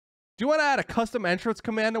Do you want to add a custom entrance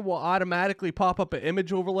command that will automatically pop up an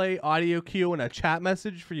image overlay, audio cue, and a chat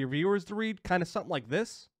message for your viewers to read? Kind of something like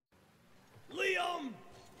this. Liam!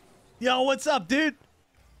 Yo, what's up, dude?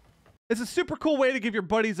 It's a super cool way to give your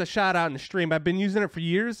buddies a shout out in the stream. I've been using it for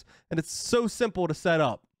years, and it's so simple to set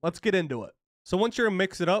up. Let's get into it. So once you're in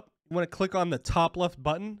Mix It Up, you want to click on the top left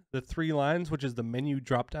button, the 3 lines, which is the menu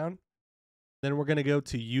drop down. Then we're going to go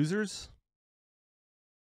to Users.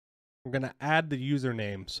 We're going to add the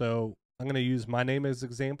username. So I'm going to use my name as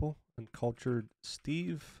example, Uncultured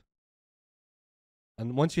Steve.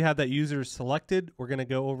 And once you have that user selected, we're going to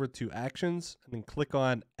go over to Actions and then click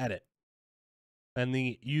on Edit. And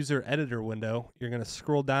the user editor window, you're going to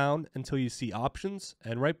scroll down until you see Options.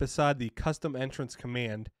 And right beside the custom entrance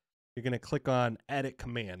command, you're going to click on Edit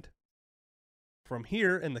Command. From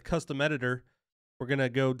here in the custom editor, we're going to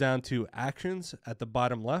go down to Actions at the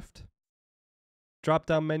bottom left. Drop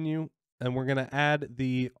down menu, and we're going to add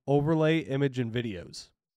the overlay image and videos.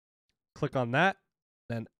 Click on that,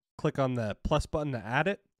 then click on the plus button to add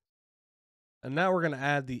it. And now we're going to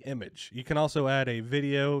add the image. You can also add a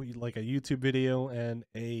video, like a YouTube video and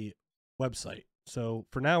a website. So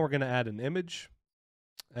for now, we're going to add an image.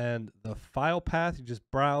 And the file path, you just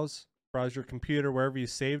browse your computer wherever you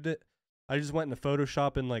saved it. I just went into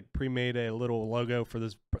Photoshop and like pre-made a little logo for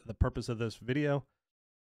the purpose of this video.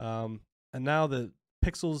 And now the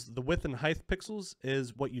pixels, the width and height pixels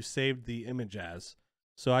is what you saved the image as.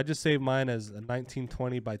 So I just saved mine as a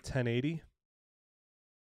 1920 by 1080.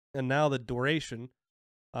 And now the duration,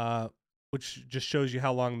 which just shows you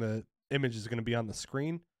how long the image is going to be on the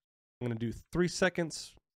screen. I'm going to do 3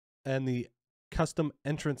 seconds. And the custom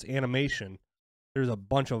entrance animation, there's a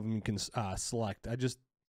bunch of them you can select. I'm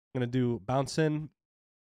going to do bounce in,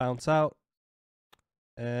 bounce out.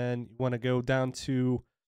 And you want to go down to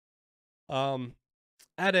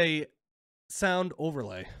add a sound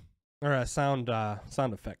overlay or a sound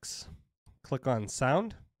effects. Click on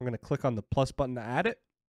sound. We're going to click on the plus button to add it.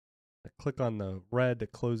 Click on the red to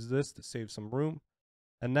close this to save some room.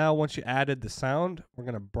 And now once you added the sound, we're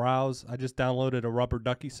going to browse. I just downloaded a rubber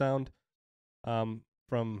ducky sound from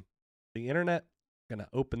the internet. I'm going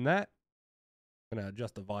to open that. I'm going to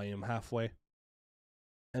adjust the volume halfway.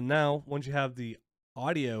 And now once you have the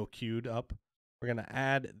audio queued up, we're going to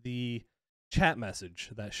add the chat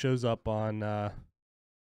message that shows up on the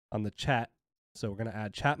chat. So we're going to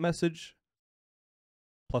add chat message,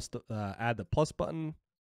 plus add the plus button.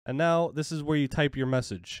 And now this is where you type your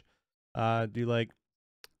message. Do like,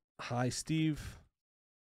 hi Steve,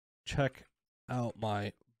 check out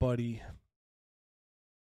my buddy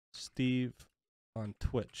Steve on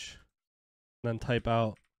Twitch. And then type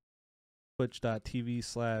out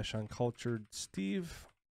twitch.tv/unculturedsteve.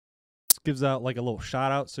 This gives out like a little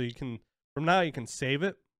shout out, so you can, from now you can save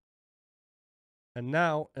it. And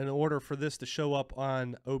now in order for this to show up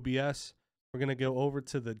on OBS, we're going to go over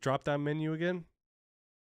to the drop down menu again.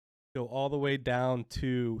 Go all the way down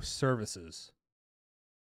to services.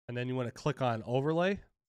 And then you want to click on overlay.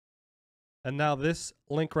 And now this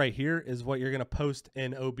link right here is what you're going to post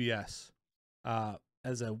in OBS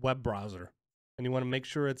as a web browser. And you want to make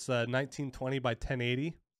sure it's 1920 by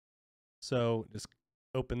 1080. So just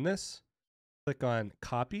open this, click on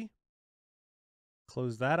copy,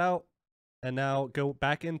 close that out, and now go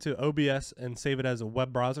back into OBS and save it as a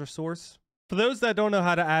web browser source. For those that don't know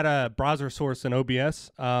how to add a browser source in OBS,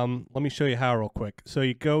 let me show you how real quick. So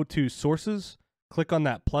you go to sources, click on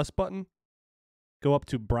that plus button, go up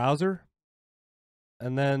to browser,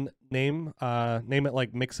 and then name it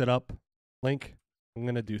like Mix It Up link. I'm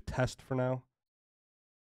going to do test for now.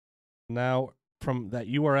 Now from that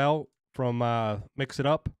URL from Mix It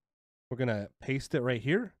Up, we're going to paste it right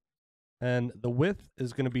here. And the width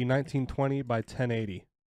is going to be 1920 by 1080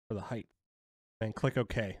 for the height. And click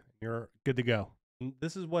OK. You're good to go. And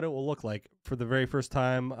this is what it will look like for the very first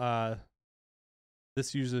time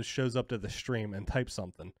this user shows up to the stream and types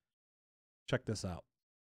something. Check this out.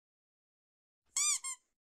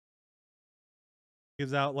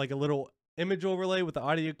 Gives out like a little image overlay with the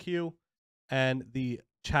audio cue and the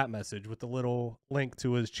chat message with the little link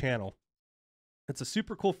to his channel. It's a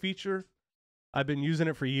super cool feature. I've been using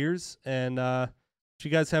it for years, and if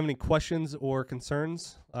you guys have any questions or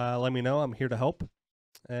concerns, let me know. I'm here to help.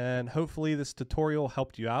 And hopefully this tutorial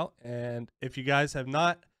helped you out. And if you guys have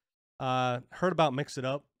not heard about Mix It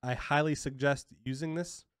Up, I highly suggest using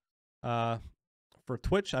this for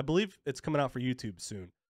Twitch. I believe it's coming out for YouTube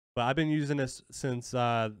soon. But I've been using this since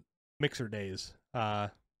Mixer days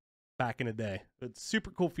back in the day. It's a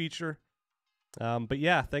super cool feature. But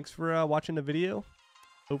yeah, thanks for watching the video.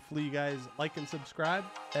 Hopefully you guys like and subscribe,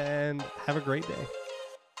 and have a great day.